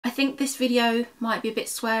think this video might be a bit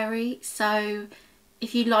sweary, so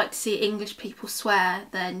if you'd like to see English people swear,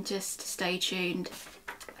 then just stay tuned.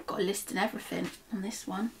 I've got a list and everything on this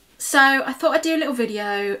one. So I thought I'd do a little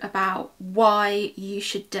video about why you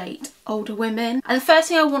should date older women. And the first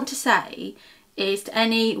thing I want to say is to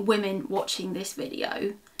any women watching this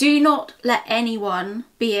video, do not let anyone,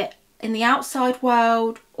 be it in the outside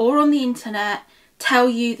world or on the internet, tell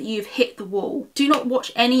you that you've hit the wall. Do not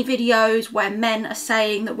watch any videos where men are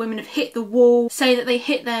saying that women have hit the wall, saying that they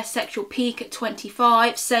hit their sexual peak at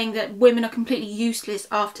 25, saying that women are completely useless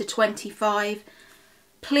after 25.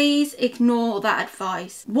 Please ignore that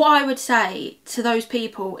advice. What I would say to those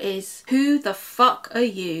people is, who the fuck are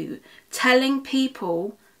you telling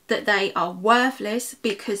people that they are worthless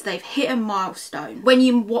because they've hit a milestone? When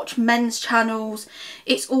you watch men's channels,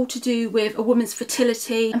 it's all to do with a woman's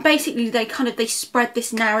fertility, and basically they spread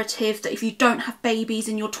this narrative that if you don't have babies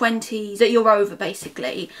in your 20s that you're over,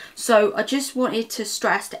 basically. So I just wanted to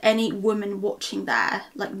stress to any woman watching there,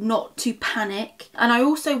 like, not to panic. And I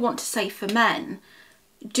also want to say for men,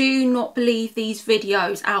 do not believe these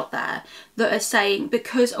videos out there that are saying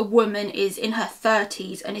because a woman is in her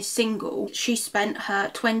 30s and is single, she spent her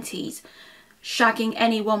 20s shagging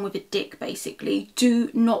anyone with a dick, basically.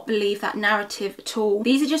 Do not believe that narrative at all.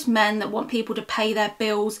 These are just men that want people to pay their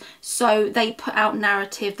bills, so they put out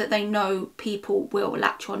narrative that they know people will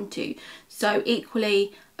latch onto. So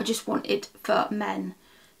equally, I just wanted for men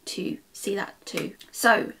to see that too.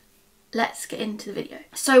 So let's get into the video.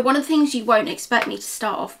 So one of the things you won't expect me to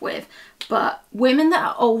start off with, but women that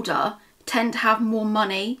are older tend to have more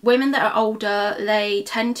money. Women that are older, they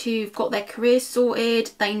tend to have got their careers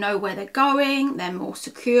sorted, they know where they're going, they're more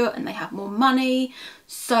secure, and they have more money.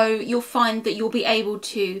 So you'll find that you'll be able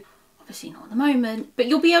to, obviously not at the moment, but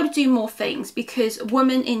you'll be able to do more things, because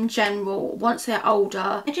women in general, once they're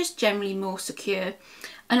older, they're just generally more secure.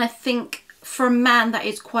 And I think for a man that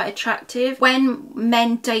is quite attractive, when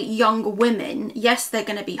men date younger women, yes, they're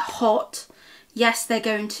going to be hot, yes, they're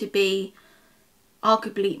going to be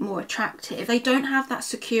arguably more attractive. They don't have that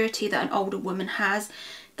security that an older woman has.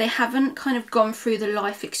 They haven't kind of gone through the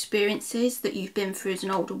life experiences that you've been through as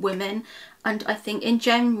an older woman. And I think in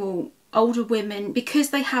general, older women, because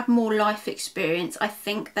they have more life experience, I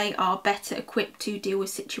think they are better equipped to deal with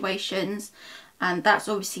situations. And that's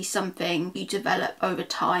obviously something you develop over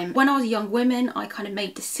time. When I was a young woman, I kind of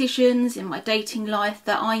made decisions in my dating life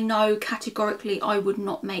that I know categorically I would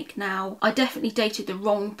not make now. I definitely dated the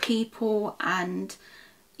wrong people, and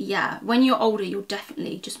yeah, when you're older, you're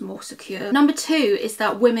definitely just more secure. Number two is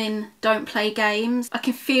that women don't play games. I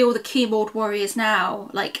can feel the keyboard warriors now,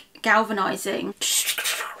 like, galvanizing.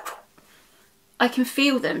 I can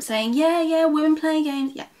feel them saying, yeah, women play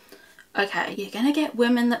games, yeah. Okay, you're gonna get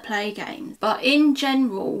women that play games, but in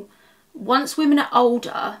general, once women are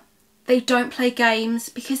older, they don't play games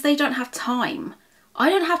because they don't have time. I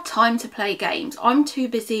don't have time to play games. I'm too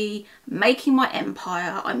busy making my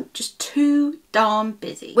empire. I'm just too darn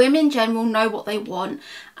busy. Women in general know what they want,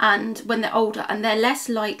 and when they're older, and they're less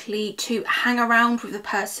likely to hang around with a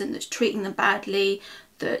person that's treating them badly,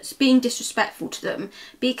 that's being disrespectful to them,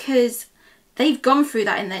 because they've gone through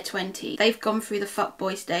that in their 20s. They've gone through the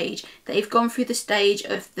fuckboy stage. They've gone through the stage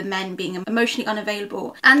of the men being emotionally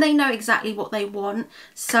unavailable, and they know exactly what they want.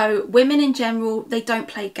 So women in general, they don't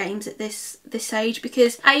play games at this age,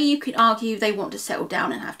 because A, you can argue they want to settle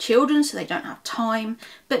down and have children, so they don't have time.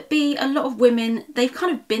 But B, a lot of women, they've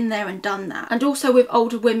kind of been there and done that. And also with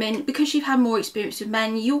older women, because you've had more experience with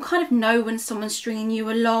men, you'll kind of know when someone's stringing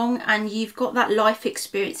you along, and you've got that life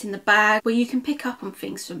experience in the bag where you can pick up on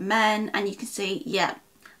things from men, and you can see, yeah,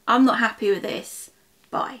 I'm not happy with this,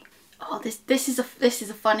 bye. Oh, this is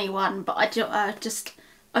a funny one, but I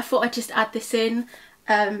thought I'd just add this in.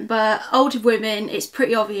 But older women, it's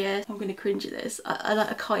pretty obvious. I'm gonna cringe at this.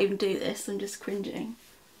 I can't even do this. I'm just cringing.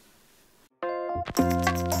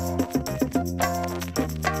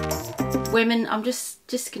 Women, I'm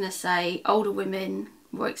just gonna say, older women,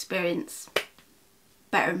 more experience,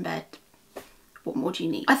 better in bed. What more do you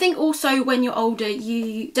need? I think also when you're older,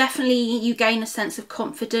 you gain a sense of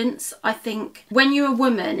confidence. I think when you're a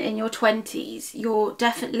woman in your 20s,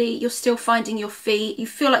 you're still finding your feet. You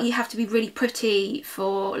feel like you have to be really pretty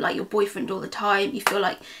for, like, your boyfriend all the time. You feel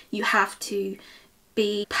like you have to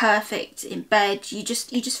be perfect in bed. You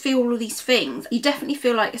just feel all of these things. You definitely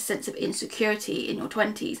feel like a sense of insecurity in your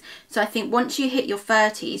 20s. So I think once you hit your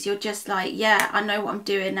 30s, you're just like, yeah, I know what I'm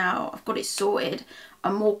doing now. I've got it sorted.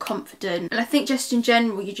 I'm more confident. And I think just in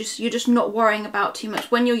general, you're just not worrying about too much.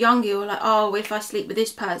 When you're younger, you're like, oh, if I sleep with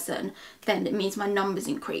this person, then it means my numbers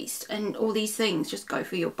increased, and all these things just go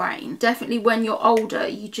through your brain. Definitely when you're older,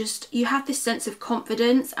 you have this sense of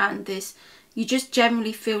confidence, and you just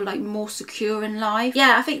generally feel like more secure in life.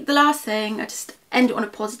 Yeah, I think the last thing, I just end it on a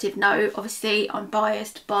positive note. Obviously I'm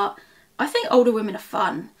biased, but I think older women are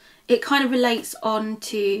fun. It kind of relates on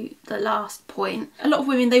to the last point. A lot of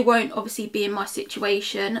women, they won't obviously be in my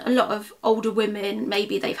situation. A lot of older women,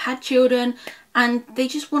 maybe they've had children and they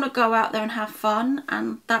just want to go out there and have fun,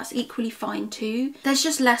 and that's equally fine too. There's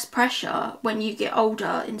just less pressure when you get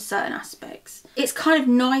older in certain aspects. It's kind of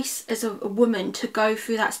nice as a woman to go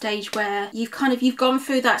through that stage where you've gone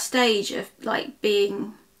through that stage of like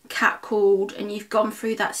being catcalled, and you've gone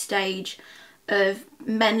through that stage of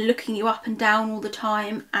men looking you up and down all the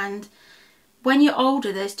time. And when you're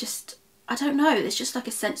older, there's just, I don't know, there's just like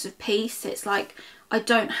a sense of peace. It's like, I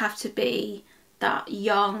don't have to be that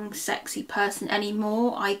young sexy person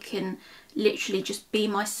anymore. I can literally just be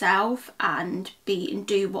myself and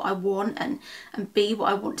do what I want and be what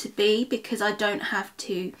I want to be, because I don't have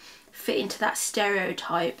to fit into that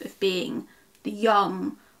stereotype of being the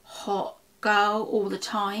young hot girl all the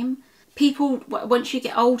time. People, once you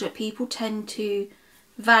get older, people tend to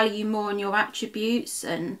value more on your attributes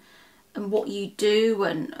and what you do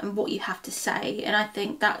and what you have to say. And I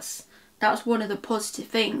think that's one of the positive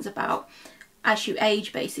things about, as you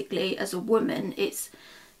age basically as a woman,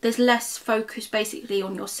 there's less focus basically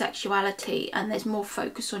on your sexuality, and there's more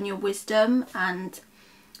focus on your wisdom, and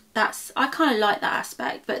I kind of like that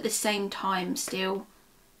aspect, but at the same time still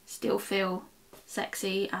feel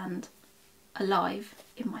sexy and alive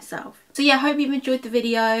in myself. So yeah, I hope you've enjoyed the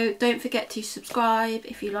video. Don't forget to subscribe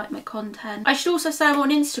if you like my content. I should also say I'm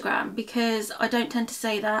on Instagram, because I don't tend to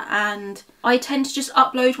say that, and I tend to just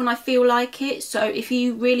upload when I feel like it. So if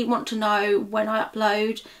you really want to know when I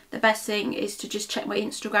upload, the best thing is to just check my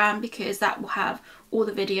Instagram, because that will have all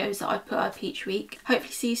the videos that I put up each week.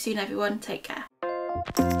 Hopefully see you soon everyone. Take care.